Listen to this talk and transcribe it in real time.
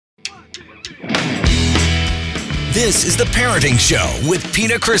This is The Parenting Show with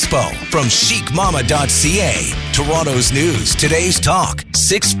Pina Crispo from chicmama.ca. Toronto's news, today's talk,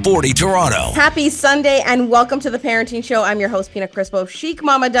 640 Toronto. Happy Sunday and welcome to The Parenting Show. I'm your host, Pina Crispo of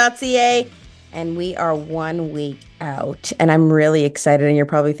chicmama.ca. And we are 1 week out. And I'm really excited. And you're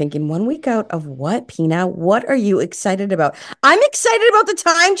probably thinking, 1 week out of what, Pina? What are you excited about? I'm excited about the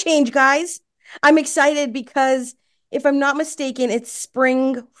time change, guys. I'm excited because if I'm not mistaken, it's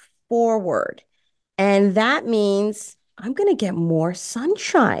spring forward. And that means I'm going to get more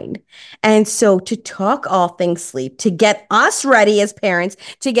sunshine. And so to talk all things sleep, to get us ready as parents,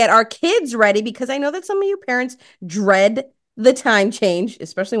 to get our kids ready, because I know that some of you parents dread the time change,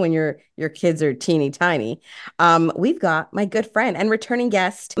 especially when your kids are teeny tiny. We've got my good friend and returning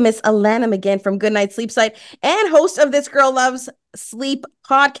guest, Miss Alana McGinn from Goodnight Sleep Site and host of This Girl Loves Sleep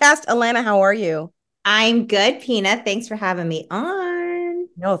podcast. Alana, how are you? I'm good, Pina. Thanks for having me on.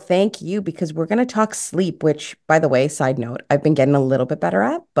 No, thank you, because we're going to talk sleep, which, by the way, side note, I've been getting a little bit better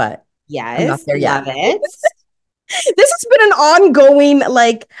at, but yes, I'm not there yet. Love it. This has been an ongoing,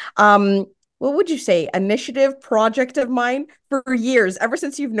 what would you say, initiative project of mine for years, ever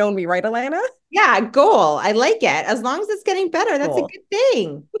since you've known me, right, Alana? Yeah, goal. I like it. As long as it's getting better, that's Cool. a good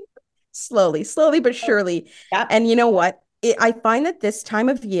thing. Slowly but surely. Yep. And you know what? I find that this time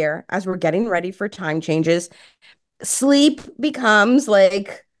of year, as we're getting ready for time changes, sleep becomes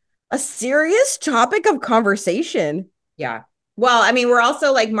like a serious topic of conversation. Yeah. Well, I mean, we're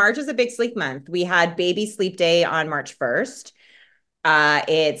also like March is a big sleep month. We had Baby Sleep Day on March 1st.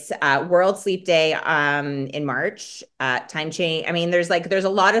 It's World Sleep Day in March. Time change. I mean, there's a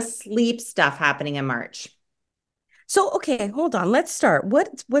lot of sleep stuff happening in March. So, okay, hold on. Let's start.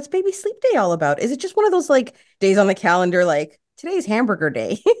 What's Baby Sleep Day all about? Is it just one of those like days on the calendar, like today's hamburger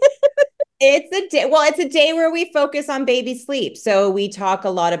day? It's a day. Well, it's a day where we focus on baby sleep. So we talk a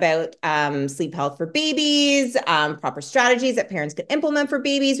lot about sleep health for babies, proper strategies that parents can implement for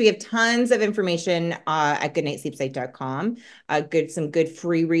babies. We have tons of information at goodnightsleepsite.com. Some good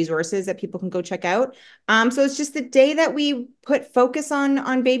free resources that people can go check out. So it's just the day that we put focus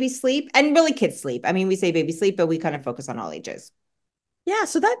on baby sleep and really kids sleep. I mean, we say baby sleep, but we kind of focus on all ages. Yeah.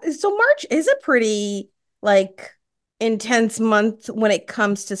 So March is a pretty intense month when it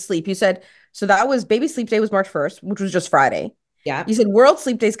comes to sleep. You said, so that was Baby Sleep Day was March 1st, which was just Friday. Yeah. You said World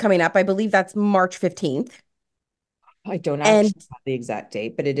Sleep Day is coming up. I believe that's March 15th. I don't actually have the exact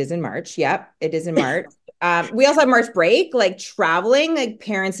date, but it is in March. Yep, it is in March. We also have March break, like traveling, like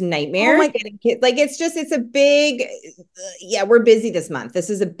parents' nightmare. Oh getting kids. Like it's a big, we're busy this month. This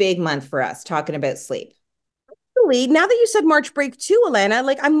is a big month for us talking about sleep. Really, now that you said March break too, Alana,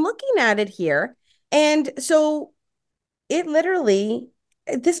 like I'm looking at it here. And so it literally,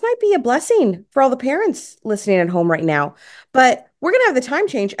 this might be a blessing for all the parents listening at home right now, but we're going to have the time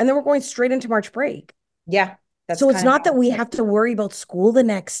change and then we're going straight into March break. Yeah. So it's not that we have to worry about school the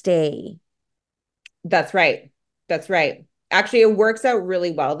next day. That's right. That's right. Actually, it works out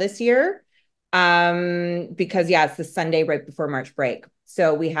really well this year because it's the Sunday right before March break.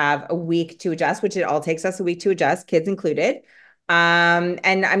 So we have a week to adjust, which it all takes us a week to adjust, kids included.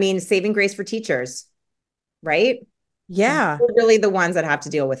 And I mean, saving grace for teachers, right? Yeah. We're really the ones that have to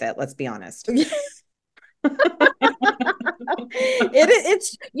deal with it. Let's be honest.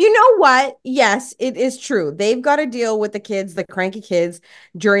 It's, you know what? Yes, it is true. They've got to deal with the kids, the cranky kids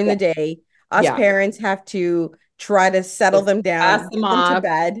during the day. Us parents have to try to settle them down, put them to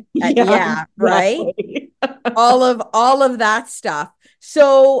bed. Right? all of that stuff.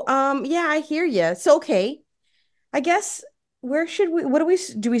 So, I hear you. So, okay. I guess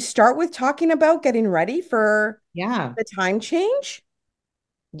do we start with talking about getting ready for the time change?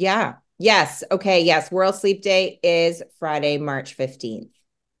 Yeah. Yes. Okay. Yes. World Sleep Day is Friday, March 15th.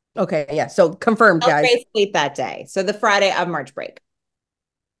 Okay. Yeah. So confirmed, guys. Sleep that day. So the Friday of March break.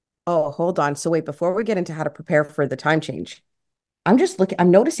 Oh, hold on. So wait, before we get into how to prepare for the time change, I'm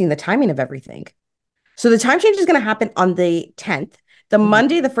noticing the timing of everything. So the time change is going to happen on the 10th. The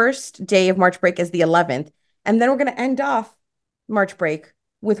Monday, the first day of March break is the 11th. And then we're going to end off March break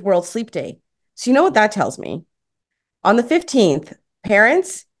with World Sleep Day. So you know what that tells me? On the 15th,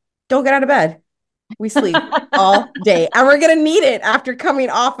 parents, don't get out of bed. We sleep all day. And we're going to need it after coming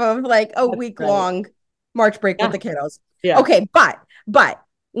off of like a week-long March break with the kiddos. Yeah. Okay, but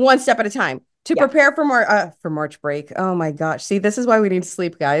one step at a time to prepare for March break. Oh my gosh. See, this is why we need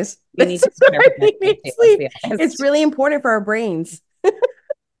sleep, guys. We need sleep. It's really important for our brains.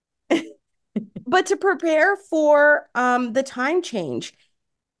 But to prepare for the time change,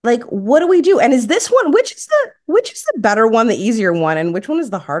 like, what do we do? And is this one, which is the better one, the easier one, and which one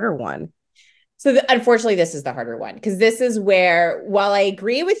is the harder one? So unfortunately, this is the harder one because this is where, while I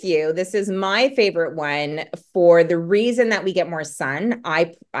agree with you, this is my favorite one for the reason that we get more sun.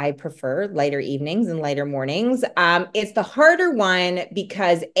 I prefer lighter evenings and lighter mornings. It's the harder one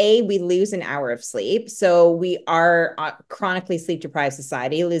because we lose an hour of sleep. So we are a chronically sleep deprived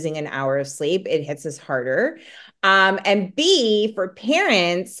society. Losing an hour of sleep, it hits us harder. And B, for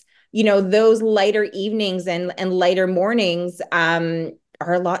parents, those lighter evenings and lighter mornings,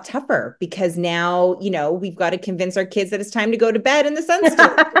 are a lot tougher because now, we've got to convince our kids that it's time to go to bed and the sun's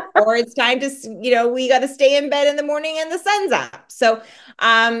still or it's time to, we got to stay in bed in the morning and the sun's up. So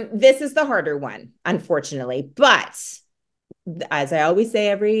this is the harder one, unfortunately. But as I always say,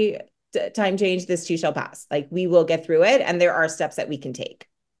 every time change, this too shall pass. Like we will get through it. And there are steps that we can take.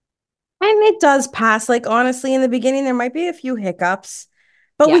 And it does pass. Like, honestly, in the beginning, there might be a few hiccups,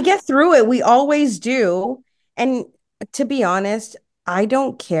 but we get through it. We always do. And to be honest, I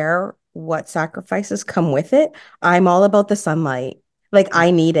don't care what sacrifices come with it. I'm all about the sunlight. Like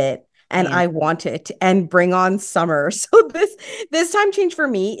I need it and I want it and bring on summer. So this time change for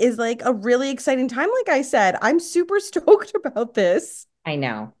me is like a really exciting time. Like I said, I'm super stoked about this. I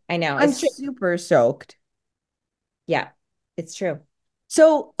know. I'm super stoked. Yeah, it's true.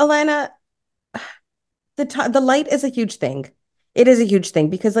 So, Alana, the light is a huge thing. It is a huge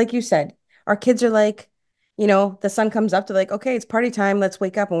thing because like you said, our kids are like, the sun comes up, they're like, okay, it's party time. Let's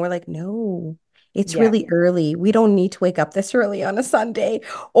wake up. And we're like, no, it's really early. We don't need to wake up this early on a Sunday.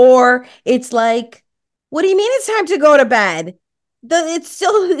 Or it's like, what do you mean it's time to go to bed? There's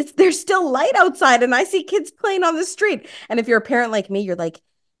still light outside and I see kids playing on the street. And if you're a parent like me, you're like,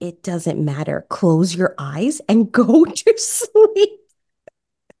 it doesn't matter. Close your eyes and go to sleep.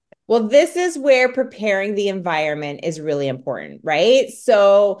 Well, this is where preparing the environment is really important, right?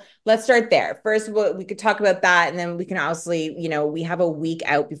 So let's start there. First of all, we could talk about that. And then we can obviously, we have a week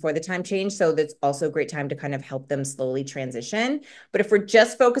out before the time change. So that's also a great time to kind of help them slowly transition. But if we're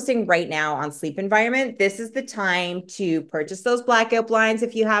just focusing right now on sleep environment, this is the time to purchase those blackout blinds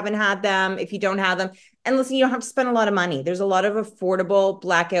if you haven't had them, if you don't have them. And listen, you don't have to spend a lot of money. There's a lot of affordable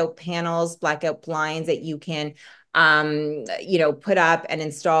blackout panels, blackout blinds that you can put up and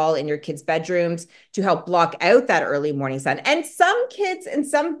install in your kids' bedrooms to help block out that early morning sun. And some kids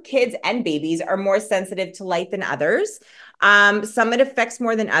and babies are more sensitive to light than others. Some it affects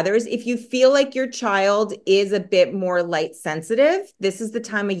more than others. If you feel like your child is a bit more light sensitive, this is the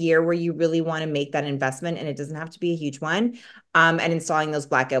time of year where you really want to make that investment, and it doesn't have to be a huge one, and installing those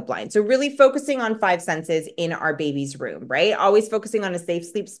blackout blinds. So really focusing on 5 senses in our baby's room, right? Always focusing on a safe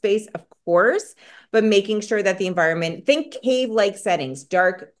sleep space, of course, but making sure that the environment, think cave-like settings,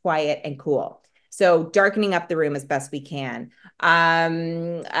 dark, quiet, and cool. So darkening up the room as best we can.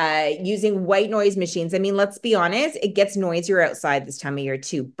 Using white noise machines. I mean, let's be honest, it gets noisier outside this time of year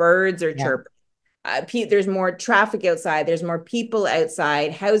too. Birds are chirping. There's more traffic outside. There's more people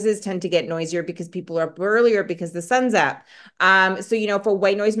outside. Houses tend to get noisier because people are up earlier because the sun's up. So, if a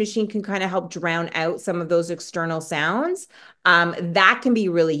white noise machine can kind of help drown out some of those external sounds, that can be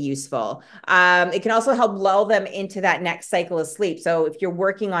really useful. It can also help lull them into that next cycle of sleep. So if you're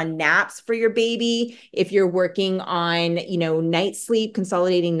working on naps for your baby, if you're working on, night sleep,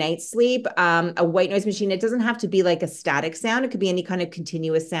 consolidating night sleep, a white noise machine, it doesn't have to be like a static sound. It could be any kind of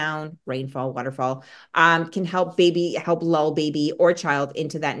continuous sound, rainfall, waterfall, can help lull baby or child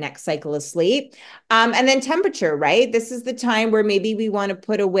into that next cycle of sleep. And then temperature, right? This is the time where maybe we want to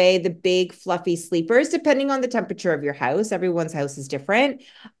put away the big fluffy sleepers, depending on the temperature of your house. Everyone's house is different.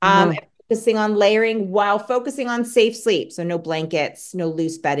 Focusing on layering while focusing on safe sleep. So no blankets, no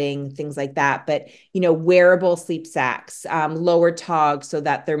loose bedding, things like that. But, wearable sleep sacks, lower togs so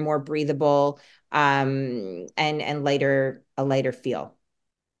that they're more breathable, and a lighter feel.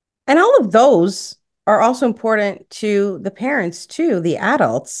 And all of those are also important to the parents too, the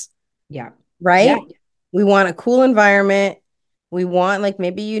adults. Yeah. Right? Yeah. We want a cool environment. We want, like,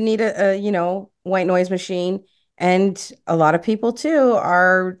 maybe you need a white noise machine. And a lot of people too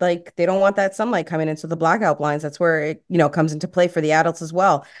are like, they don't want that sunlight coming into the blackout blinds. That's where it, comes into play for the adults as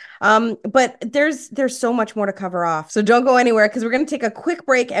well. But there's so much more to cover off. So don't go anywhere because we're going to take a quick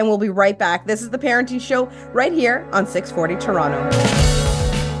break and we'll be right back. This is the Parenting Show right here on 640 Toronto.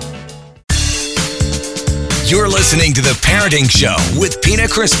 You're listening to The Parenting Show with Pina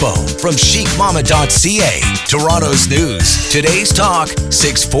Crispo from chicmama.ca. Toronto's news. Today's talk,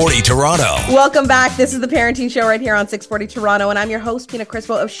 640 Toronto. Welcome back. This is The Parenting Show right here on 640 Toronto, and I'm your host, Pina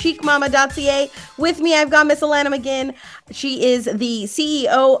Crispo of chicmama.ca. With me, I've got Miss Alana McGinn. She is the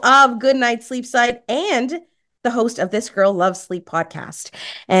CEO of Goodnight Sleep Site and the host of This Girl Loves Sleep podcast.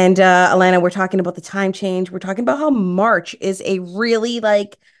 And Alana, we're talking about the time change. We're talking about how March is a really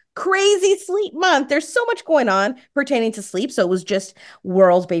crazy sleep month. There's so much going on pertaining to sleep. So it was just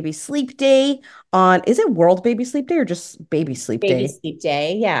World Baby Sleep Day on, is it World Baby Sleep Day or just Baby Sleep Baby Day? Sleep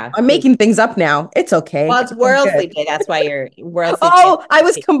Day. Yeah. I'm making things up now. It's okay. Well, it's I'm World good. Sleep Day. That's why you're World Sleep Day. Oh, I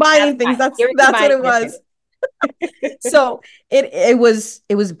was That's combining things. fine. That's You're that's what combining it it. was. So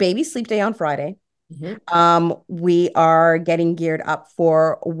it was Baby Sleep Day on Friday. Mhm. We are getting geared up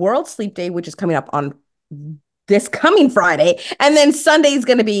for World Sleep Day, which is coming up on this coming Friday. And then Sunday is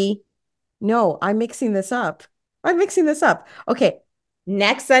going to be, no, I'm mixing this up. I'm mixing this up. Okay.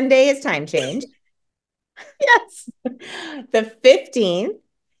 Next Sunday is time change. Yes. The 15th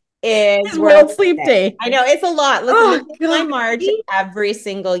is It's World World Sleep Sleep Day. Day. I know it's a lot. Listen, this Oh, is my God. March every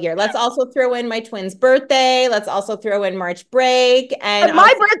single year. Let's also throw in my twins' birthday. Let's also throw in March break. And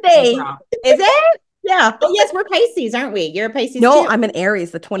My birthday. Is it? Yeah. Oh, yes, we're Pisces, aren't we? You're a Pisces No, too. I'm an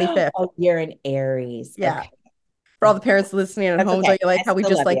Aries, the 25th. Oh, you're an Aries. Yeah. Okay. For all the parents listening at That's home, okay. don't you like I how we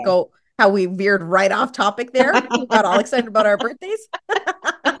still just love like you. go, how we veered right off topic there? We got all excited about our birthdays.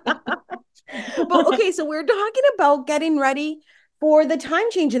 But okay, so we're talking about getting ready for the time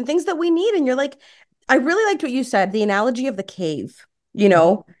change and things that we need. And you're like, I really liked what you said, the analogy of the cave, you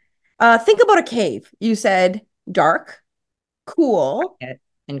know. Think about a cave. You said dark, cool, And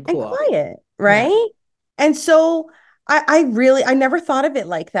and cool. quiet, Yeah. right? And so I never thought of it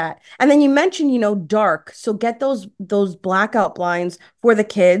like that. And then you mentioned, dark. So get those blackout blinds for the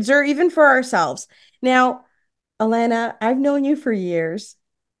kids or even for ourselves. Now, Alana, I've known you for years.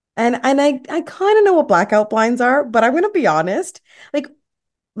 And I kind of know what blackout blinds are, but I'm gonna be honest. Like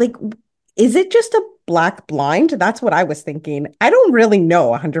like is it just a black blind? That's what I was thinking. I don't really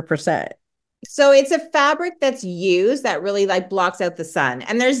know 100%. So it's a fabric that's used that really like blocks out the sun.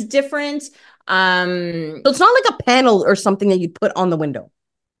 And there's different So it's not like a panel or something that you'd put on the window.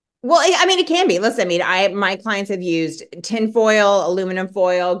 well, I mean, it can be. Listen, I mean, my clients have used tin foil, aluminum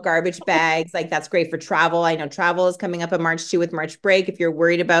foil, garbage bags. Like that's great for travel. I know travel is coming up in March too with March break. If you're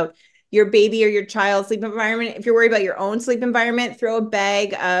worried about your baby or your child's sleep environment, if you're worried about your own sleep environment, throw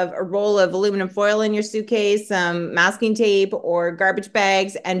a roll of aluminum foil in your suitcase, some masking tape or garbage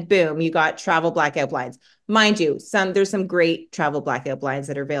bags, and boom, you got travel blackout blinds. Mind you, there's some great travel blackout blinds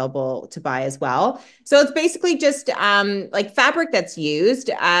that are available to buy as well. So it's basically just like fabric that's used.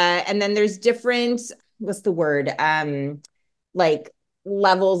 And then there's different, what's the word? Like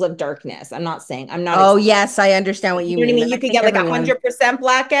levels of darkness. I'm not. Oh, yes, I understand what you You know what I mean. mean? And You I could think get like everyone 100%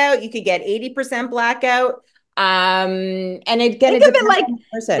 blackout. You could get 80% blackout. And again, think it of it depends like on the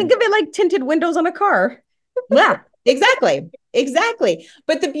person. think of it like tinted windows on a car. Yeah, exactly. Exactly.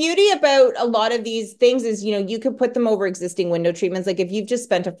 But the beauty about a lot of these things is, you could put them over existing window treatments. Like if you've just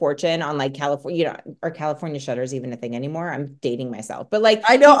spent a fortune on like California, are California shutters even a thing anymore? I'm dating myself, but like,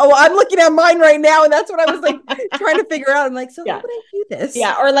 I know. Oh, I'm looking at mine right now, and that's what I was like trying to figure out. I'm like, so how yeah. would I do this?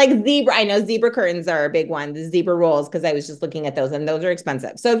 Yeah, or like zebra. I know zebra curtains are a big one, the zebra rolls, because I was just looking at those and those are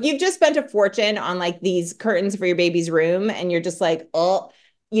expensive. So if you've just spent a fortune on like these curtains for your baby's room and you're just like, oh,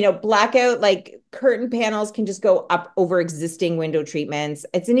 blackout, like curtain panels can just go up over existing window treatments.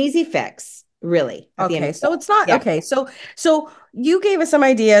 It's an easy fix, really. At the end Okay, of the so day. it's not Yeah. okay. So you gave us some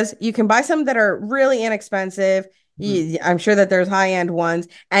ideas. You can buy some that are really inexpensive. I'm sure that there's high-end ones,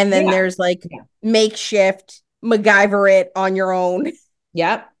 and then Yeah. there's like Yeah. makeshift MacGyver it on your own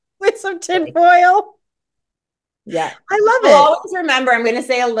Yep. with some tinfoil. Yeah. I love I'll it. always remember, I'm going to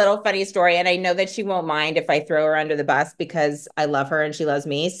say a little funny story, and I know that she won't mind if I throw her under the bus because I love her and she loves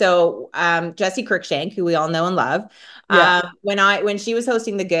me. So, Jessie Cruikshank, who we all know and love, Yeah. when she was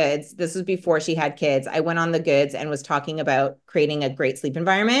hosting the Goods, this was before she had kids. I went on the Goods and was talking about creating a great sleep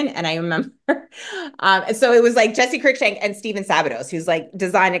environment, and I remember, so it was like Jessie Cruikshank and Steven Sabados, who's like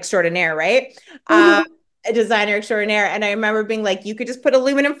design extraordinaire, right? A designer extraordinaire. And I remember being like, you could just put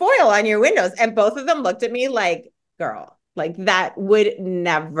aluminum foil on your windows. And both of them looked at me like, girl, like that would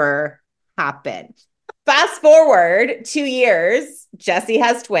never happen. Fast forward 2 years, Jessie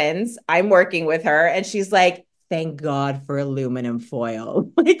has twins. I'm working with her, and she's like, thank God for aluminum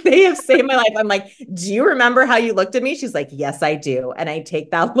foil. Like they have saved my life. I'm like, do you remember how you looked at me? She's like, yes, I do. And I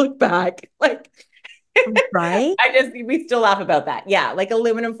take that look back. Like, Right. we still laugh about that. Yeah, like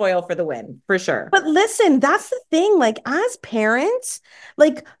aluminum foil for the win, for sure. But listen, that's the thing. Like, as parents,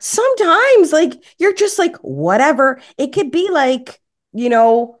 like sometimes, like, you're just like, whatever. It could be like,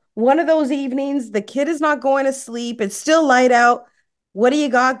 one of those evenings, the kid is not going to sleep. It's still light out. What do you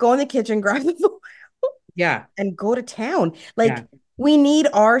got? Go in the kitchen, grab the phone, Yeah. and go to town. Yeah. Like, we need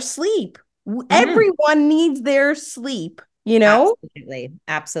our sleep. Mhm. Everyone needs their sleep. Absolutely.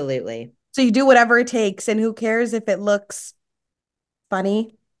 Absolutely. So you do whatever it takes. And who cares if it looks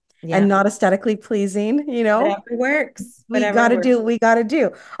funny? and not aesthetically pleasing, Whatever works. we got to do what we got to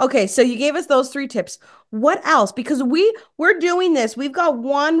do. Okay, so you gave us those 3 tips. What else? Because we're doing this. We've got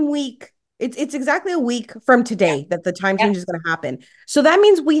 1 week. It's exactly a week from today that the time change is going to happen. So that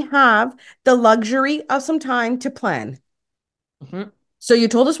means we have the luxury of some time to plan. So you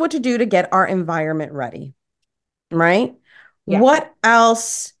told us what to do to get our environment ready, right? Yeah. What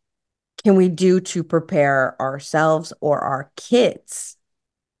else can we do to prepare ourselves or our kids?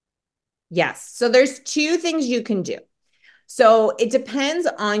 Yes. So there's 2 things you can do. So it depends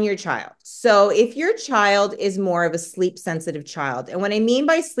on your child. So if your child is more of a sleep sensitive child, and what I mean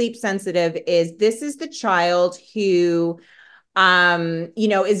by sleep sensitive is this is the child who,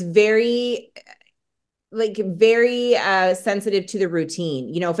 is very sensitive to the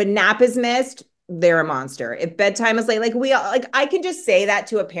routine. If a nap is missed, they're a monster. If bedtime is late, I can just say that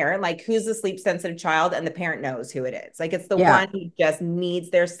to a parent, like, who's the sleep sensitive child, and the parent knows who it is. Like, it's the one who just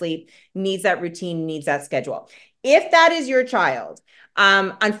needs their sleep, needs that routine, needs that schedule. If that is your child,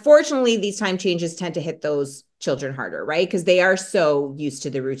 unfortunately, these time changes tend to hit those children harder, right? Because they are so used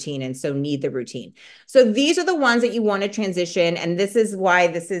to the routine and so need the routine. So these are the ones that you want to transition. And this is why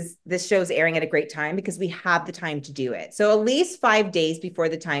this show's airing at a great time, because we have the time to do it. So at least 5 days before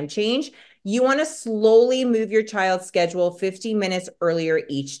the time change, you want to slowly move your child's schedule 15 minutes earlier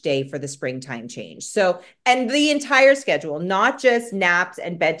each day for the springtime change. So, and the entire schedule, not just naps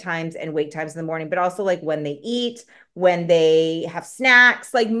and bedtimes and wake times in the morning, but also like when they eat, when they have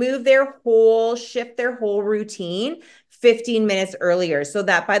snacks, like shift their whole routine 15 minutes earlier, so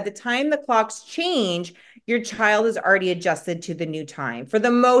that by the time the clocks change, your child is already adjusted to the new time for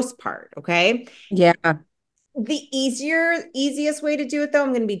the most part. Okay. Yeah. The easiest way to do it, though, I'm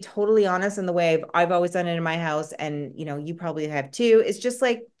going to be totally honest, in the way I've always done it in my house, and you probably have too, is just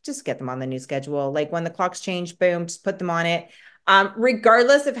get them on the new schedule. Like, when the clocks change, boom, just put them on it.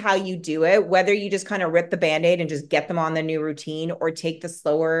 Regardless of how you do it, whether you just kind of rip the Band-Aid and just get them on the new routine, or take the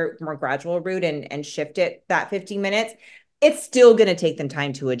slower, more gradual route and shift it that 15 minutes, it's still going to take them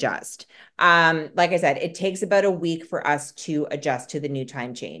time to adjust. Like I said, it takes about a week for us to adjust to the new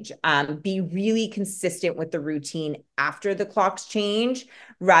time change. Be really consistent with the routine after the clocks change,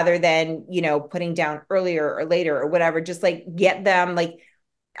 rather than, putting down earlier or later or whatever. Just get them,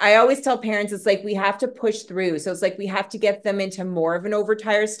 I always tell parents, it's we have to push through. So it's we have to get them into more of an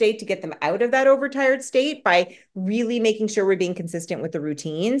overtired state to get them out of that overtired state by really making sure we're being consistent with the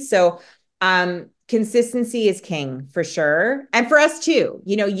routine. So, consistency is king for sure. And for us too,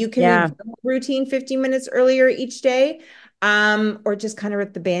 you can routine 15 minutes earlier each day, or just kind of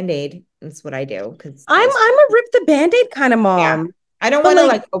rip the Band-Aid. That's what I do. Cause I'm a rip the Band-Aid kind of mom. Yeah. I don't want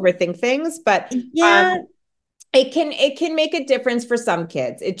to overthink things, but it can make a difference for some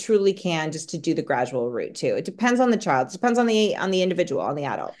kids. It truly can, just to do the gradual route too. It depends on the child. It depends on the individual, on the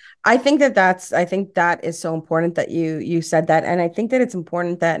adult. I think that is so important that you said that. And I think that it's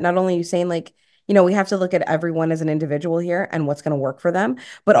important that not only you saying we have to look at everyone as an individual here and what's going to work for them,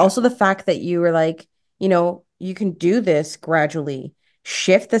 but also the fact that you were you can do this gradually,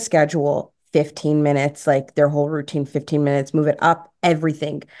 shift the schedule 15 minutes, their whole routine, 15 minutes, move it up,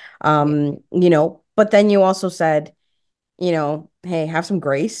 everything. But then you also said, hey, have some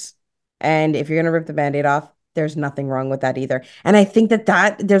grace. And if you're going to rip the Band-Aid off, there's nothing wrong with that either. And I think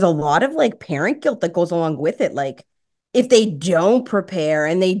that there's a lot of parent guilt that goes along with it. If they don't prepare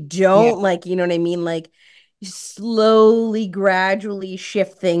and they don't you know what I mean? Slowly, gradually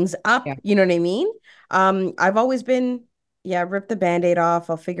shift things up. Yeah. You know what I mean? I've always been, rip the Band-Aid off.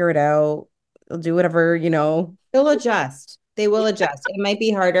 I'll figure it out. I'll do whatever, They'll adjust. They will adjust. It might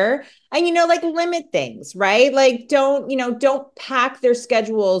be harder. And, limit things, right? Don't pack their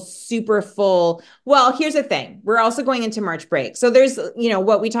schedules super full. Well, here's the thing. We're also going into March break. So there's,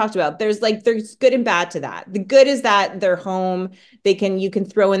 what we talked about. There's good and bad to that. The good is that they're home. You can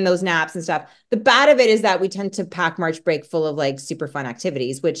throw in those naps and stuff. The bad of it is that we tend to pack March break full of super fun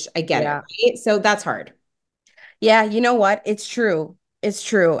activities, which I get it. Right? So that's hard. Yeah. You know what? It's true. It's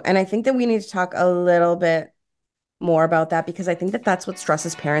true. And I think that we need to talk a little bit more about that, because I think that that's what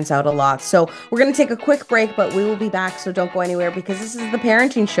stresses parents out a lot. So we're going to take a quick break, but we will be back. So don't go anywhere, because this is the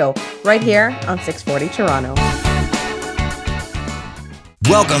Parenting Show right here on 640 Toronto.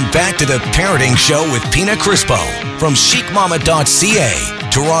 Welcome back to the Parenting Show with Pina Crispo from chicmama.ca.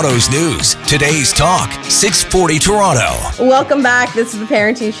 Toronto's news, today's talk, 640 Toronto. Welcome back. This is the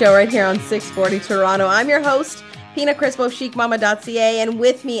Parenting Show right here on 640 Toronto. I'm your host, Pina Crispo of chicmama.ca, and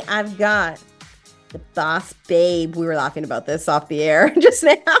with me I've got the boss babe. We were laughing about this off the air just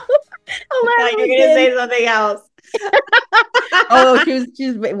now. I thought you were going to say something else. Oh, she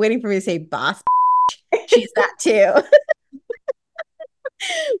was waiting for me to say boss. She's that too.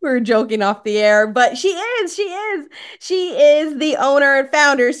 We were joking off the air, but she is the owner and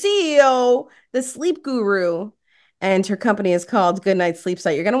founder, CEO, the Sleep Guru. And her company is called Goodnight Sleep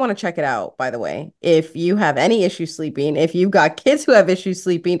Site. You're going to want to check it out, by the way. If you have any issues sleeping, if you've got kids who have issues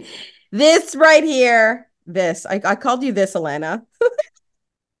sleeping, this right here, I called you this, Alana.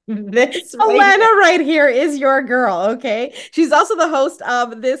 This Alana right here is your girl, okay? She's also the host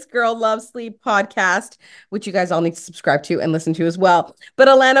of This Girl Loves Sleep podcast, which you guys all need to subscribe to and listen to as well. But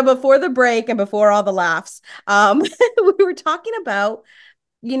Alana, before the break and before all the laughs, we were talking about,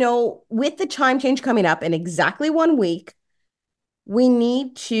 with the time change coming up in exactly 1 week, we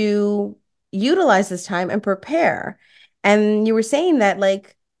need to utilize this time and prepare. And you were saying that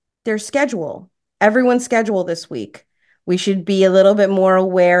like their schedule, everyone's schedule this week. We should be a little bit more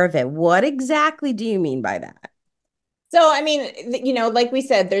aware of it. What exactly do you mean by that? So, I mean, like we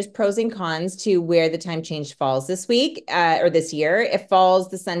said, there's pros and cons to where the time change falls this week or this year. It falls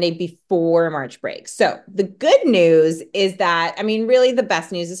the Sunday before March break. So the good news is that, I mean, really the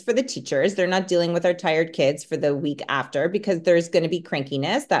best news is for the teachers. They're not dealing with our tired kids for the week after because there's going to be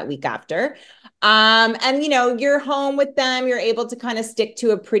crankiness that week after. And, you're home with them. You're able to kind of stick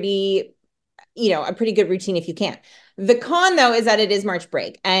to a pretty good routine if you can. The con, though, is that it is March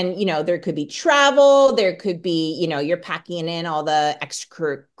break. And, there could be travel. There could be, you're packing in all the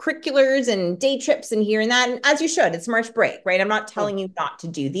extracurriculars and day trips and here and that. And as you should, it's March break, right? I'm not telling you not to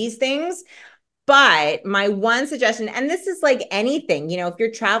do these things. But my one suggestion, and this is like anything, if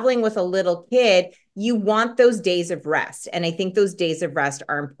you're traveling with a little kid, you want those days of rest. And I think those days of rest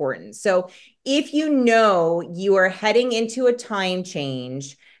are important. So if you are heading into a time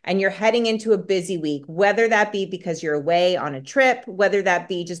change, and you're heading into a busy week, whether that be because you're away on a trip, whether that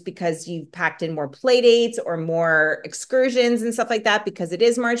be just because you've packed in more play dates or more excursions and stuff like that, because it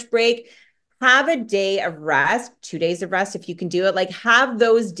is March break, have a day of rest, 2 days of rest if you can do it. Like have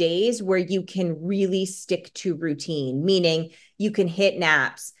those days where you can really stick to routine, meaning you can hit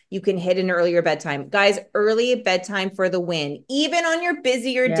naps, you can hit an earlier bedtime. Guys, early bedtime for the win, even on your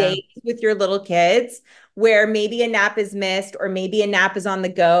busier days with your little kids, where maybe a nap is missed or maybe a nap is on the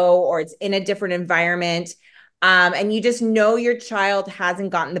go or it's in a different environment. And you just know your child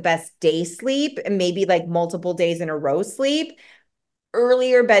hasn't gotten the best day sleep and maybe like multiple days in a row sleep.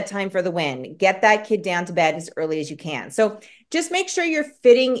 Earlier bedtime for the win. Get that kid down to bed as early as you can. So just make sure you're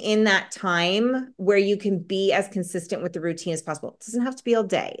fitting in that time where you can be as consistent with the routine as possible. It doesn't have to be all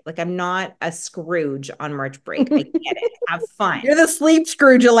day. Like I'm not a Scrooge on March break. I get it. Have fun. You're the sleep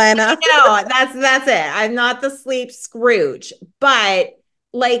Scrooge, Alana. No, that's it. I'm not the sleep Scrooge, but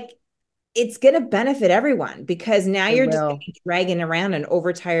like it's going to benefit everyone because now you're just dragging around an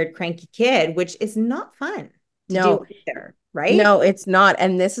overtired, cranky kid, which is not fun to do either. Right? No, it's not.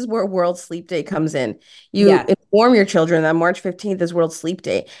 And this is where World Sleep Day comes in. You inform your children that March 15th is World Sleep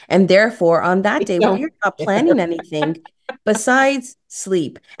Day. And therefore, on that day, when you're not planning anything besides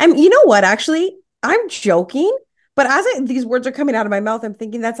sleep. And you know what? Actually, I'm joking. But as these words are coming out of my mouth, I'm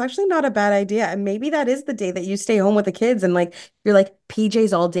thinking that's actually not a bad idea. And maybe that is the day that you stay home with the kids and like you're like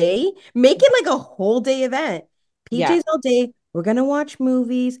PJs all day. Make it like a whole day event. PJs all day. We're going to watch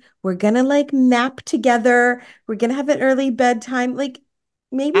movies. We're going to like nap together. We're going to have an early bedtime. Like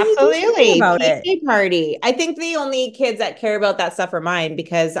maybe absolutely about it. Party. I think the only kids that care about that stuff are mine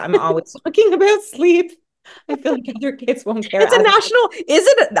because I'm always talking about sleep. I feel like other kids won't care. It's a national, is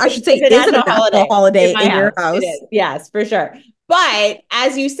it? I should say, is it a national holiday in your house? Yes, for sure. But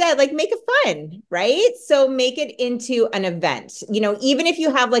as you said, like make it fun, right? So make it into an event. Even if you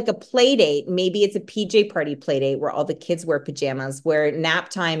have like a play date, maybe it's a PJ party play date where all the kids wear pajamas, where nap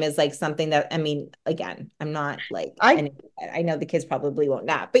time is like something that, I mean, again, I'm not like, I know the kids probably won't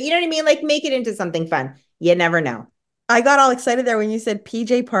nap, but you know what I mean? Like make it into something fun. You never know. I got all excited there when you said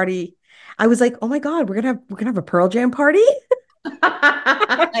PJ party. I was like, oh my God, we're gonna have a Pearl Jam party.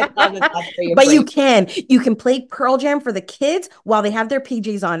 I love it. But you can play Pearl Jam for the kids while they have their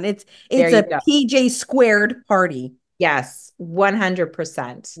PJs on. It's a PJ squared party. Yes,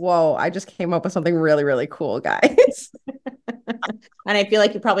 100%. Whoa, I just came up with something really, really cool, guys. And I feel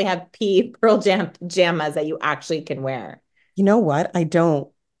like you probably have Pearl Jam pajamas that you actually can wear. You know what? I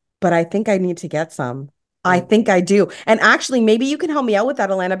don't, but I think I need to get some. I think I do. And actually, maybe you can help me out with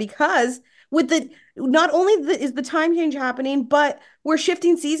that, Alana, because not only is the time change happening, but we're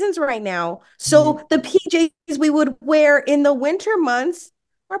shifting seasons right now. So the PJs we would wear in the winter months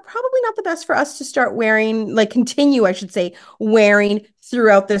are probably not the best for us to start wearing, continue, I should say, wearing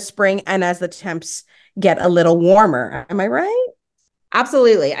throughout the spring and as the temps get a little warmer. Am I right?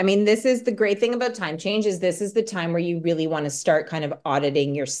 Absolutely. I mean, this is the great thing about time change is this is the time where you really want to start kind of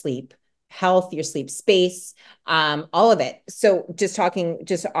auditing your sleep health, your sleep space, all of it. So just talking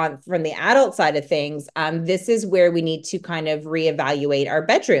on from the adult side of things, this is where we need to kind of reevaluate our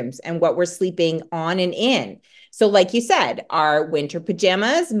bedrooms and what we're sleeping on and in. So like you said, our winter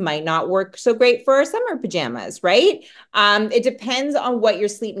pajamas might not work so great for our summer pajamas, right? It depends on what your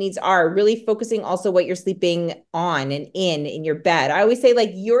sleep needs are, really focusing also what you're sleeping on and in your bed. I always say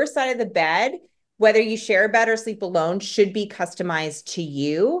like your side of the bed, whether you share a bed or sleep alone, should be customized to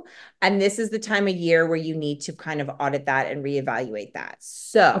you. And this is the time of year where you need to kind of audit that and reevaluate that.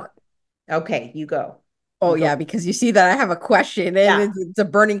 So, okay, you go. Oh, yeah, because you see that I have a question and it's a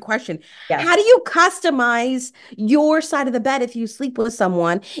burning question. Yes. How do you customize your side of the bed if you sleep with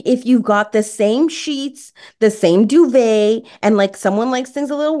someone, if you've got the same sheets, the same duvet, and like someone likes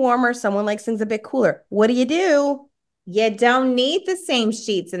things a little warmer, someone likes things a bit cooler? What do you do? You don't need the same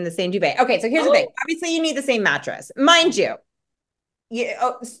sheets and the same duvet. Okay, so here's the thing. Obviously, you need the same mattress. Mind you,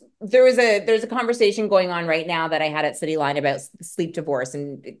 there's a conversation going on right now that I had at City Line about sleep divorce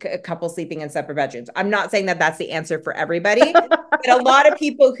and a couple sleeping in separate bedrooms. I'm not saying that that's the answer for everybody, but a lot of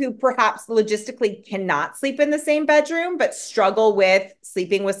people who perhaps logistically cannot sleep in the same bedroom, but struggle with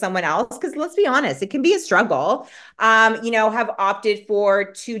sleeping with someone else, because let's be honest, it can be a struggle, have opted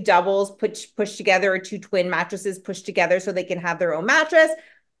for two doubles pushed together or two twin mattresses pushed together so they can have their own mattress.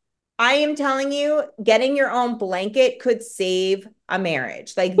 I am telling you, getting your own blanket could save a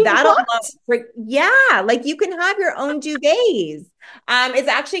marriage. Like that'll, like you can have your own duvets. It's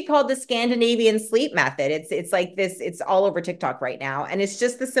actually called the Scandinavian sleep method. It's like this, it's all over TikTok right now. And it's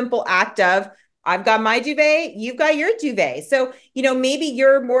just the simple act of, I've got my duvet, you've got your duvet. So, maybe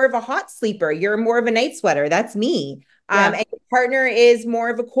you're more of a hot sleeper. You're more of a night sweater. That's me. And your partner is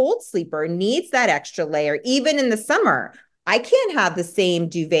more of a cold sleeper, needs that extra layer, even in the summer. I can't have the same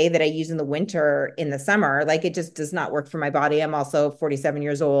duvet that I use in the winter in the summer. Like it just does not work for my body. I'm also 47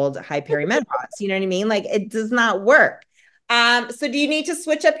 years old, high perimenopause. You know what I mean? Like it does not work. So do you need to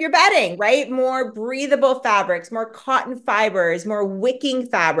switch up your bedding, right? More breathable fabrics, more cotton fibers, more wicking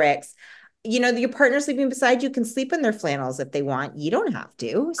fabrics. Your partner sleeping beside you can sleep in their flannels if they want. You don't have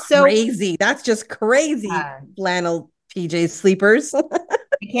to. So crazy. That's just crazy. Flannel PJ sleepers.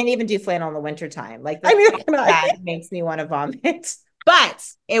 I can't even do flannel in the wintertime. Like that makes me want to vomit, but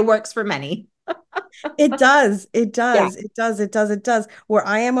it works for many. It does. Where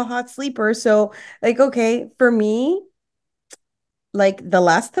I am a hot sleeper. So like, okay, for me, like the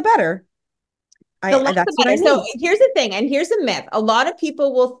less, the better. That's what I mean. So here's the thing. And here's a myth. A lot of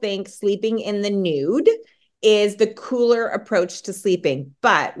people will think sleeping in the nude is the cooler approach to sleeping.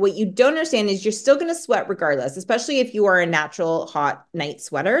 But what you don't understand is you're still going to sweat regardless, especially if you are a natural hot night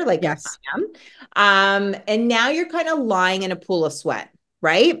sweater like I am. And now you're kind of lying in a pool of sweat,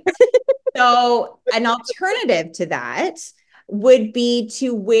 right? So an alternative to that would be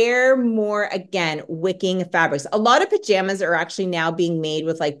to wear more, again, wicking fabrics. A lot of pajamas are actually now being made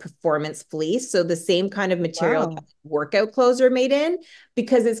with like performance fleece. So the same kind of material that workout clothes are made in,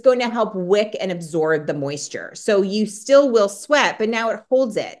 because it's going to help wick and absorb the moisture. So you still will sweat, but now it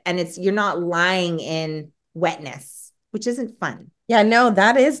holds it and you're not lying in wetness, which isn't fun. Yeah, no,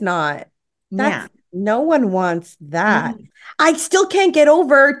 that is not. No one wants that. Mm-hmm. I still can't get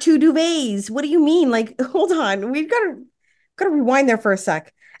over two duvets. What do you mean? Like, hold on. We've got to rewind there for a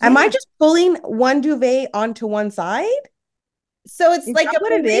sec. Am I just pulling one duvet onto one side? So it's like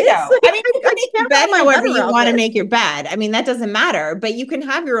what it is. I mean, you can make your bed however you want to make your bed. I mean, that doesn't matter, but you can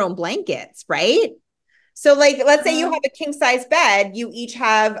have your own blankets, right? So like, let's say you have a king size bed, you each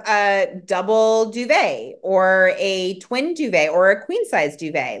have a double duvet or a twin duvet or a queen size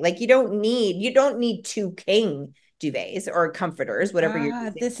duvet. Like you don't need two king duvets or comforters, whatever you're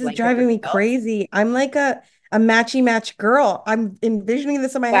using. This is driving me crazy. I'm like a matchy match girl. I'm envisioning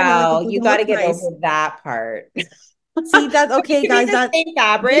this in my head. Wow, you got to get over that part. See, that's okay, guys. That's the same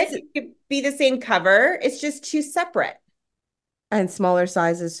fabric. It could be the same cover. It's just two separate and smaller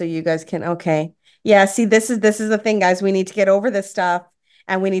sizes, so you guys can. Okay, yeah. See, this is the thing, guys. We need to get over this stuff,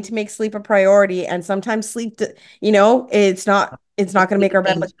 and we need to make sleep a priority. And sometimes sleep, it's not going to make our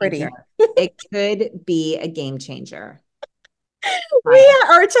bed look pretty. It could be a game changer. We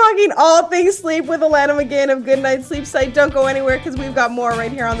are talking all things sleep with Alana McGinn of Good Night Sleep Site. Don't go anywhere because we've got more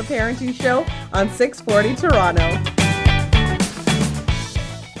right here on The Parenting Show on 640 Toronto.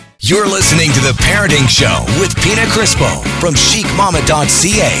 You're listening to The Parenting Show with Pina Crispo from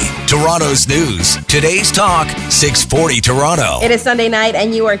chicmama.ca. Toronto's news. Today's talk, 640 Toronto. It is Sunday night,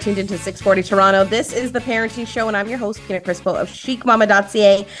 and you are tuned into 640 Toronto. This is The Parenting Show, and I'm your host, Pina Crispo of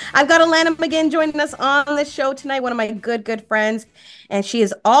chicmama.ca. I've got Alana McGinn joining us on the show tonight, one of my good friends, and she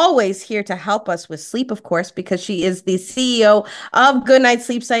is always here to help us with sleep, of course, because she is the CEO of Goodnight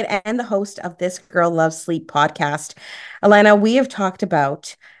Sleep Site and the host of This Girl Loves Sleep podcast. Alana, we have talked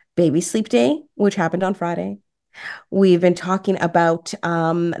about Baby Sleep Day, which happened on Friday. We've been talking about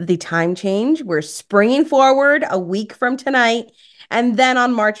the time change. We're springing forward a week from tonight. And then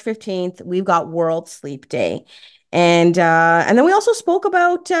on March 15th, we've got World Sleep Day. And then we also spoke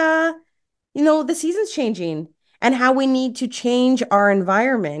about, the seasons changing and how we need to change our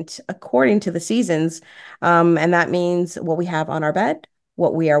environment according to the seasons. And that means what we have on our bed,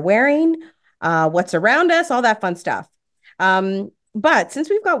 what we are wearing, what's around us, all that fun stuff. But since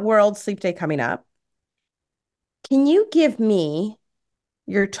we've got World Sleep Day coming up, can you give me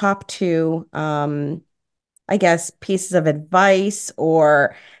your top two, pieces of advice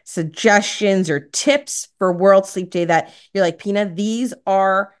or suggestions or tips for World Sleep Day that you're like, Pina, these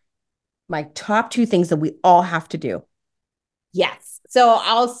are my top two things that we all have to do? Yes. So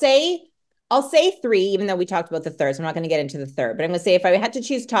I'll say three, even though we talked about the third. So I'm not going to get into the third, but I'm going to say if I had to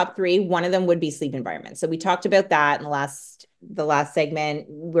choose top three, one of them would be sleep environment. So we talked about that in the last segment.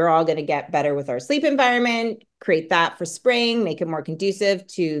 We're all going to get better with our sleep environment, create that for spring, make it more conducive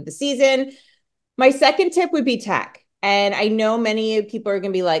to the season. My second tip would be tech. And I know many people are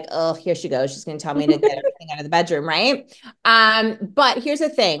going to be like, oh, here she goes. She's going to tell me to get everything out of the bedroom, right? But here's the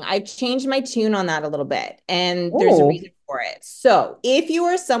thing. I've changed my tune on that a little bit, and there's a reason for it. So if you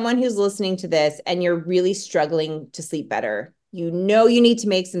are someone who's listening to this and you're really struggling to sleep better, you need to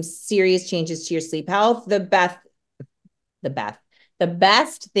make some serious changes to your sleep health. The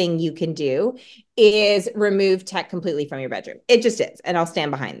best thing you can do is remove tech completely from your bedroom. It just is. And I'll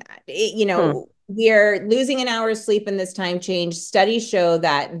stand behind that. We're losing an hour's sleep in this time change. Studies show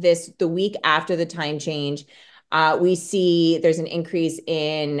that the week after the time change, we see there's an increase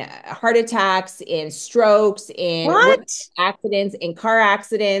in heart attacks, in strokes, in accidents, in car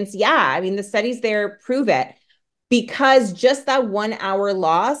accidents. Yeah. I mean, the studies there prove it, because just that 1 hour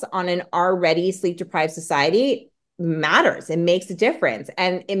loss on an already sleep deprived society matters. It makes a difference.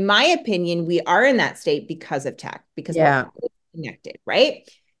 And in my opinion, we are in that state because of tech, because we're connected, right?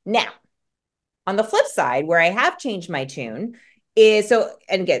 Now, on the flip side, where I have changed my tune is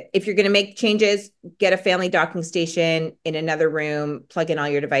if you're going to make changes, get a family docking station in another room, plug in all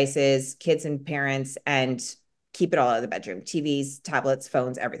your devices, kids and parents, and keep it all out of the bedroom, TVs, tablets,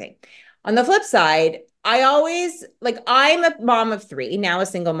 phones, everything. On the flip side, I'm a mom of three, now a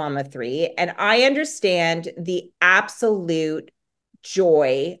single mom of three, and I understand the absolute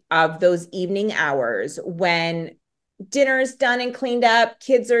joy of those evening hours when dinner is done and cleaned up,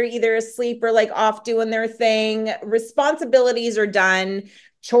 kids are either asleep or like off doing their thing, responsibilities are done,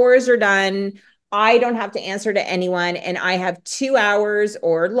 chores are done, I don't have to answer to anyone, and I have 2 hours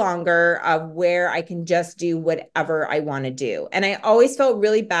or longer of where I can just do whatever I want to do. And I always felt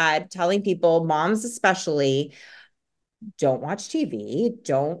really bad telling people, moms especially, don't watch TV,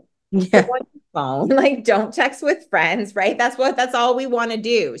 don't go on your phone, don't text with friends, right? That's all we want to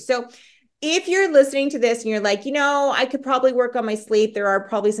do. So if you're listening to this and you're like, I could probably work on my sleep, there are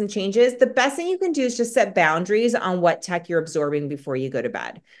probably some changes, the best thing you can do is just set boundaries on what tech you're absorbing before you go to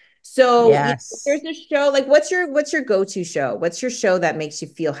bed. So there's a show, what's your go-to show? What's your show that makes you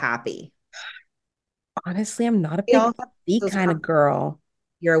feel happy? Honestly, I'm not a big TV kind of girl.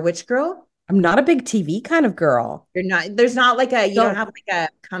 You're a which girl? I'm not a big TV kind of girl. You're not, there's not you don't have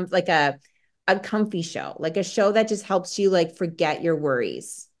a comfy show, like a show that just helps you forget your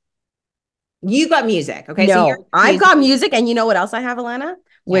worries. You got music. Okay. No, so I've got music. And you know what else I have, Alana?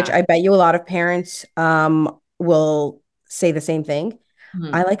 Which I bet you a lot of parents will say the same thing.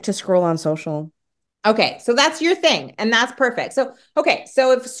 Mm-hmm. I like to scroll on social. Okay. So that's your thing. And that's perfect. So, okay.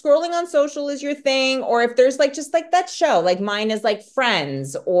 So if scrolling on social is your thing, or if there's just that show, mine is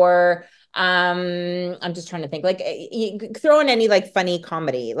Friends, or I'm just trying to think, you throw in any funny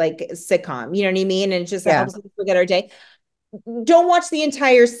comedy, sitcom, you know what I mean? And it just helps us forget our day. Don't watch the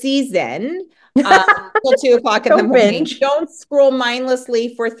entire season till 2 o'clock in the morning. Don't scroll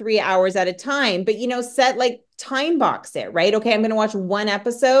mindlessly for 3 hours at a time, but set time box it, right? Okay, I'm going to watch one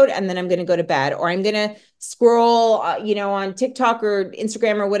episode and then I'm going to go to bed, or I'm going to scroll, on TikTok or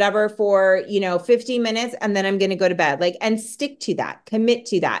Instagram or whatever for, 15 minutes and then I'm going to go to bed, and stick to that, commit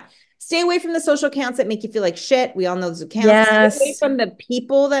to that. Stay away from the social accounts that make you feel like shit. We all know those accounts. Yes. Stay away from the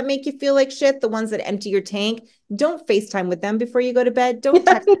people that make you feel like shit, the ones that empty your tank. Don't FaceTime with them before you go to bed. Don't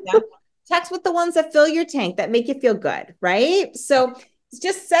text them. Text with the ones that fill your tank, that make you feel good, right? So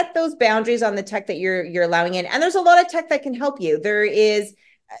just set those boundaries on the tech that you're allowing in. And there's a lot of tech that can help you. There is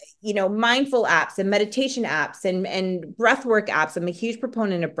mindful apps and meditation apps and breath work apps. I'm a huge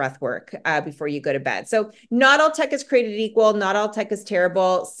proponent of breath work before you go to bed. So not all tech is created equal. Not all tech is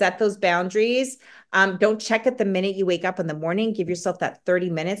terrible. Set those boundaries. Don't check it the minute you wake up in the morning. Give yourself that 30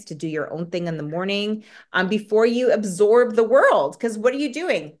 minutes to do your own thing in the morning before you absorb the world. Because what are you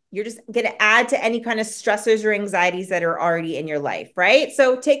doing? You're just going to add to any kind of stressors or anxieties that are already in your life, right?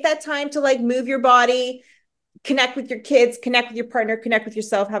 So take that time to like move your body, connect with your kids, connect with your partner, connect with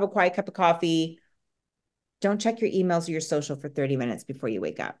yourself, have a quiet cup of coffee. Don't check your emails or your social for 30 minutes before you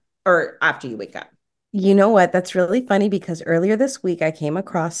wake up or after you wake up. You know what? That's really funny because earlier this week I came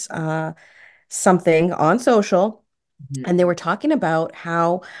across something on social and they were talking about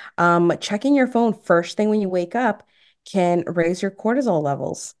how checking your phone first thing when you wake up can raise your cortisol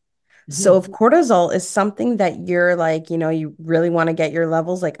levels. So if cortisol is something that you're like, you really want to get your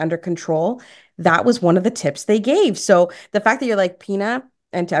levels like under control, that was one of the tips they gave. So the fact that you're like, Pina,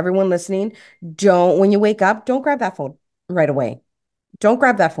 and to everyone listening, when you wake up, don't grab that phone right away. Don't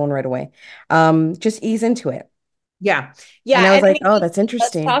grab that phone right away. Just ease into it. Yeah. Yeah. And I was like, maybe, oh, that's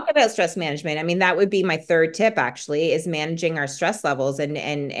interesting. Let's talk about stress management. I mean, that would be my third tip actually, is managing our stress levels and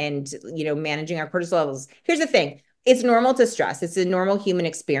managing our cortisol levels. Here's the thing. It's normal to stress. It's a normal human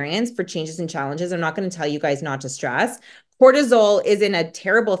experience for changes and challenges. I'm not going to tell you guys not to stress. Cortisol isn't a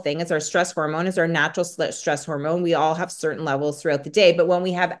terrible thing. It's our stress hormone. It's our natural stress hormone. We all have certain levels throughout the day. But when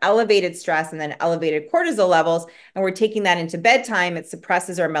we have elevated stress and then elevated cortisol levels, and we're taking that into bedtime, it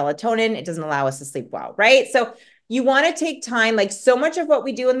suppresses our melatonin. It doesn't allow us to sleep well, right? So you want to take time, like so much of what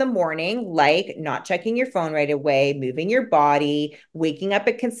we do in the morning, like not checking your phone right away, moving your body, waking up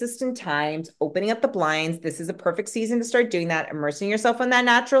at consistent times, opening up the blinds. This is a perfect season to start doing that, immersing yourself in that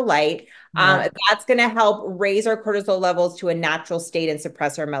natural light. That's going to help raise our cortisol levels to a natural state and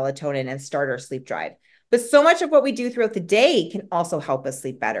suppress our melatonin and start our sleep drive. But so much of what we do throughout the day can also help us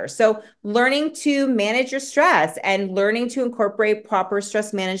sleep better. So learning to manage your stress and learning to incorporate proper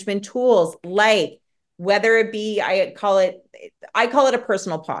stress management tools, like whether it be, I call it a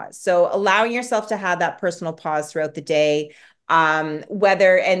personal pause. So allowing yourself to have that personal pause throughout the day, and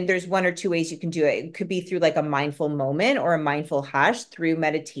there's one or two ways you can do it. It could be through like a mindful moment or a mindful hush, through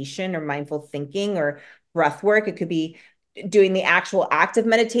meditation or mindful thinking or breath work. It could be doing the actual act of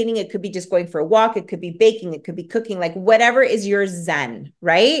meditating. It could be just going for a walk. It could be baking. It could be cooking, like whatever is your zen,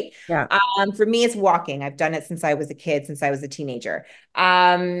 right? Yeah. For me, it's walking. I've done it since I was a kid, since I was a teenager.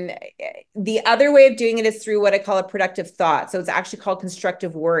 The other way of doing it is through what I call a productive thought. So it's actually called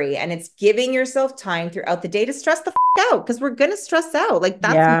constructive worry. And it's giving yourself time throughout the day to stress the out, because we're going to stress out. Like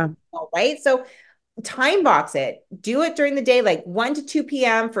that's normal, right? So time box it, do it during the day, like 1 to 2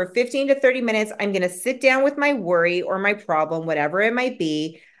 p.m. for 15 to 30 minutes. I'm going to sit down with my worry or my problem, whatever it might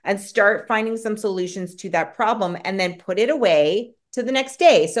be, and start finding some solutions to that problem and then put it away to the next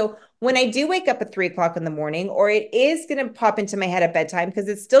day. So when I do wake up at 3 o'clock in the morning, or it is going to pop into my head at bedtime, because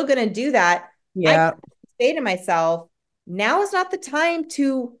it's still going to do that. Yeah. I say to myself, now is not the time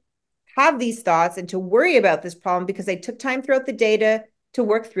to have these thoughts and to worry about this problem, because I took time throughout the day to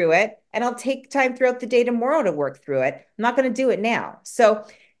work through it. And I'll take time throughout the day tomorrow to work through it. I'm not going to do it now. So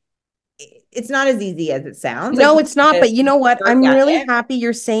it's not as easy as it sounds. No, it's not. But you know what? I'm really happy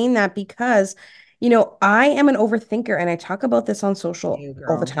you're saying that, because I am an overthinker, and I talk about this on social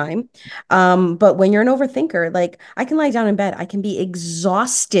all the time. But when you're an overthinker, like I can lie down in bed, I can be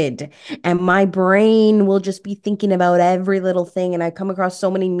exhausted, and my brain will just be thinking about every little thing. And I come across so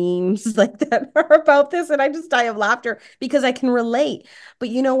many memes like that are about this, and I just die of laughter because I can relate. But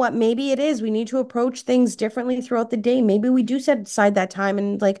you know what? Maybe it is. We need to approach things differently throughout the day. Maybe we do set aside that time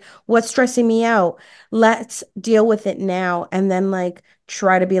and like, what's stressing me out? Let's deal with it now. And then like,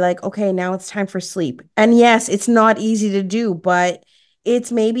 try to be like, okay, now it's time for sleep. And yes, it's not easy to do, but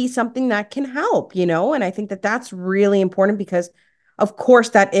it's maybe something that can help, And I think that that's really important, because of course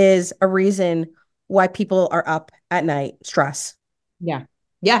that is a reason why people are up at night, stress. Yeah.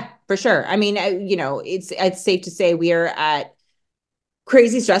 Yeah, for sure. I mean, it's safe to say we are at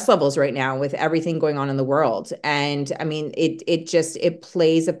crazy stress levels right now with everything going on in the world. And I mean, it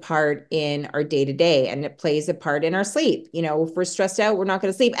plays a part in our day to day, and it plays a part in our sleep. If we're stressed out, we're not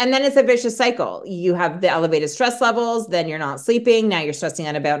going to sleep. And then it's a vicious cycle. You have the elevated stress levels, then you're not sleeping. Now you're stressing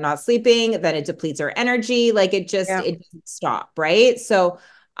out about not sleeping. Then it depletes our energy. Like it doesn't stop. Right. So,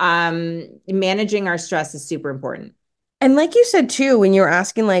 managing our stress is super important. And like you said too, when you were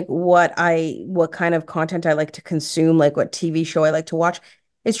asking like what kind of content I like to consume, like what TV show I like to watch,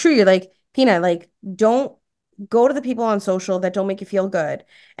 it's true. You're like, Peanut, like don't go to the people on social that don't make you feel good,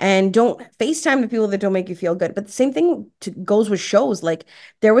 and don't FaceTime the people that don't make you feel good. But the same thing goes with shows. Like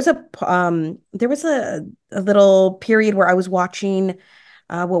there was a little period where I was watching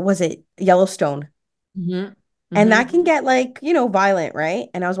what was it? Yellowstone. Mm-hmm. And that can get like, violent, right?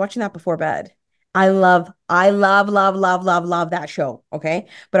 And I was watching that before bed. I love that show. Okay.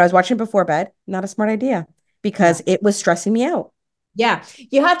 But I was watching it before bed. Not a smart idea because it was stressing me out. Yeah,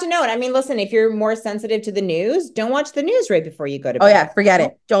 you have to know it. I mean, listen, if you're more sensitive to the news, don't watch the news right before you go to bed. Oh yeah, forget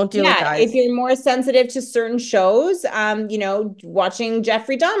it. Don't do it, guys. If you're more sensitive to certain shows, watching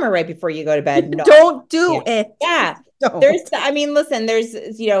Jeffrey Dahmer right before you go to bed. No. Don't do it. Yeah. Don't. Listen,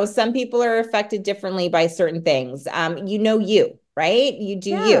 there's, some people are affected differently by certain things. You, right? You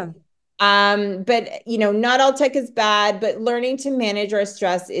do you. But not all tech is bad, but learning to manage our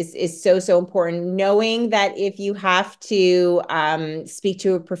stress is so important. Knowing that if you have to speak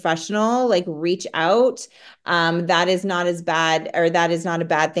to a professional, like reach out, that is not as bad, or that is not a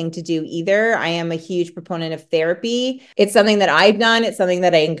bad thing to do either. I am a huge proponent of therapy. It's something that I've done. It's something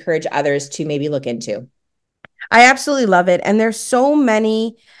that I encourage others to maybe look into. I absolutely love it. And there's so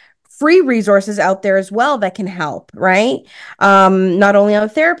many free resources out there as well that can help, right? Not only on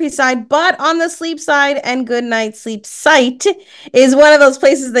the therapy side, but on the sleep side. And Good Night Sleep Site is one of those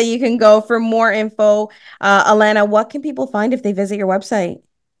places that you can go for more info. Alana, what can people find if they visit your website?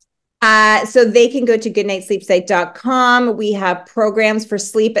 So they can go to goodnightsleepsite.com. We have programs for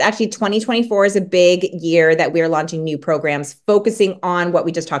sleep, but actually 2024 is a big year that we are launching new programs focusing on what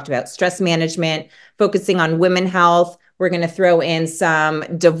we just talked about, stress management, focusing on women health. We're going to throw in some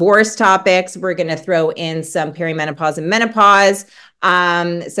divorce topics. We're going to throw in some perimenopause and menopause.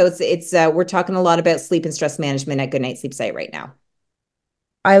 So we're talking a lot about sleep and stress management at Good Night Sleep Site right now.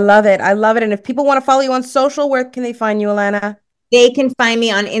 I love it. I love it. And if people want to follow you on social, where can they find you, Alana? They can find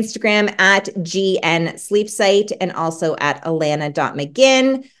me on Instagram at GN Sleep Site and also at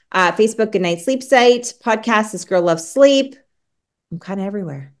alana.mcginn. Facebook, Good Night Sleep Site. Podcast, This Girl Loves Sleep. I'm kind of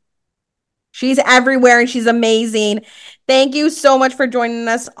everywhere. She's everywhere and she's amazing. Thank you so much for joining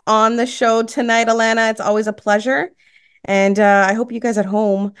us on the show tonight, Alana. It's always a pleasure. And I hope you guys at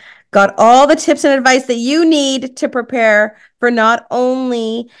home got all the tips and advice that you need to prepare for not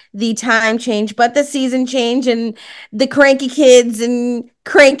only the time change, but the season change and the cranky kids and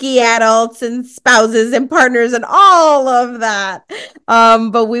cranky adults and spouses and partners and all of that.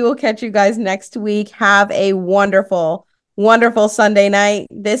 But we will catch you guys next week. Have a wonderful Sunday night.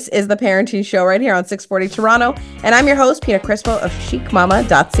 This is the Parenting Show right here on 640 Toronto. And I'm your host, Pina Crispo of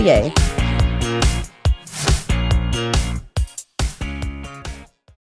chicmama.ca.